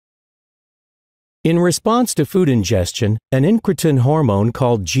In response to food ingestion, an incretin hormone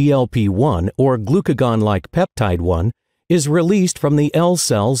called GLP-1 or glucagon-like peptide 1 is released from the L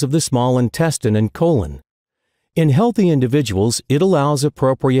cells of the small intestine and colon. In healthy individuals, it allows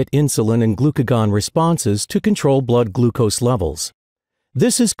appropriate insulin and glucagon responses to control blood glucose levels.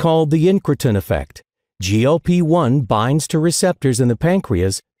 This is called the incretin effect. GLP-1 binds to receptors in the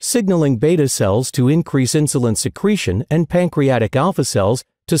pancreas, signaling beta cells to increase insulin secretion and pancreatic alpha cells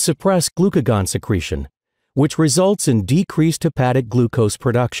to suppress glucagon secretion, which results in decreased hepatic glucose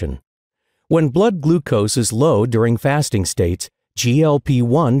production. When blood glucose is low during fasting states,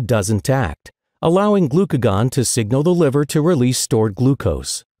 GLP-1 doesn't act, allowing glucagon to signal the liver to release stored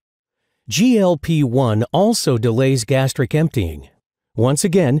glucose. GLP-1 also delays gastric emptying. Once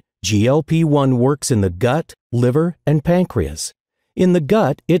again, GLP-1 works in the gut, liver, and pancreas. In the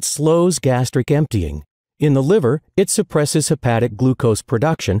gut, it slows gastric emptying. In the liver, it suppresses hepatic glucose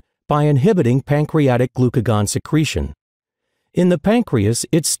production by inhibiting pancreatic glucagon secretion. In the pancreas,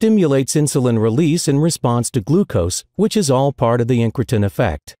 it stimulates insulin release in response to glucose, which is all part of the incretin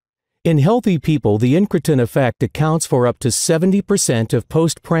effect. In healthy people, the incretin effect accounts for up to 70% of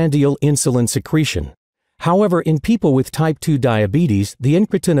postprandial insulin secretion. However, in people with type 2 diabetes, the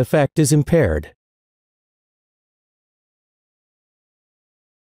incretin effect is impaired.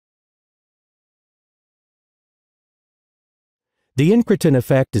 The incretin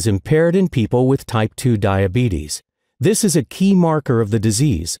effect is impaired in people with type 2 diabetes. This is a key marker of the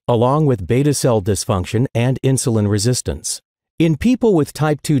disease, along with beta cell dysfunction and insulin resistance. In people with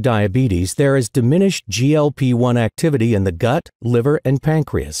type 2 diabetes, there is diminished GLP-1 activity in the gut, liver, and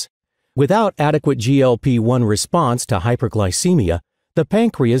pancreas. Without adequate GLP-1 response to hyperglycemia, the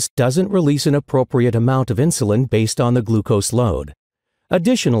pancreas doesn't release an appropriate amount of insulin based on the glucose load.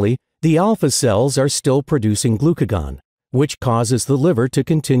 Additionally, the alpha cells are still producing glucagon, which causes the liver to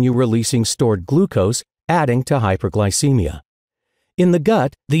continue releasing stored glucose, adding to hyperglycemia. In the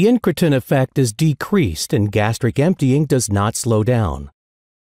gut, the incretin effect is decreased and gastric emptying does not slow down.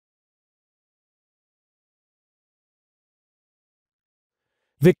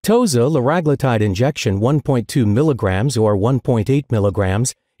 Victoza liraglutide injection 1.2 mg or 1.8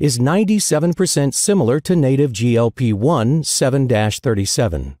 mg is 97% similar to native GLP-1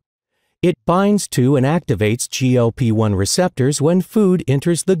 7-37. It binds to and activates GLP-1 receptors when food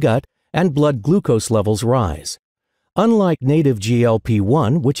enters the gut and blood glucose levels rise. Unlike native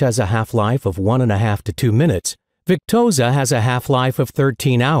GLP-1, which has a half-life of 1.5 to 2 minutes, Victoza has a half-life of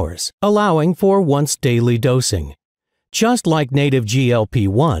 13 hours, allowing for once-daily dosing. Just like native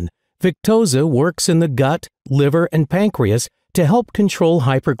GLP-1, Victoza works in the gut, liver, and pancreas to help control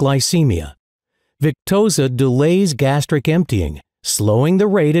hyperglycemia. Victoza delays gastric emptying, slowing the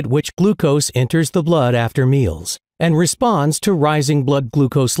rate at which glucose enters the blood after meals, and responds to rising blood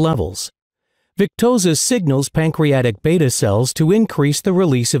glucose levels. Victoza signals pancreatic beta cells to increase the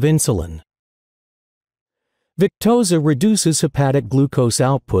release of insulin. Victoza reduces hepatic glucose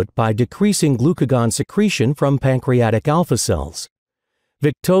output by decreasing glucagon secretion from pancreatic alpha cells.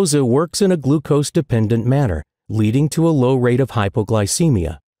 Victoza works in a glucose-dependent manner, leading to a low rate of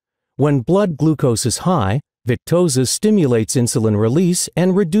hypoglycemia. When blood glucose is high, Victoza stimulates insulin release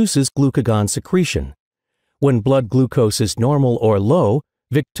and reduces glucagon secretion. When blood glucose is normal or low,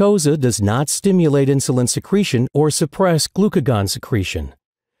 Victoza does not stimulate insulin secretion or suppress glucagon secretion.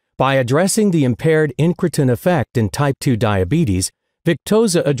 By addressing the impaired incretin effect in type 2 diabetes,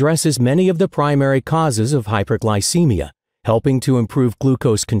 Victoza addresses many of the primary causes of hyperglycemia, helping to improve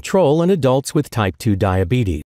glucose control in adults with type 2 diabetes.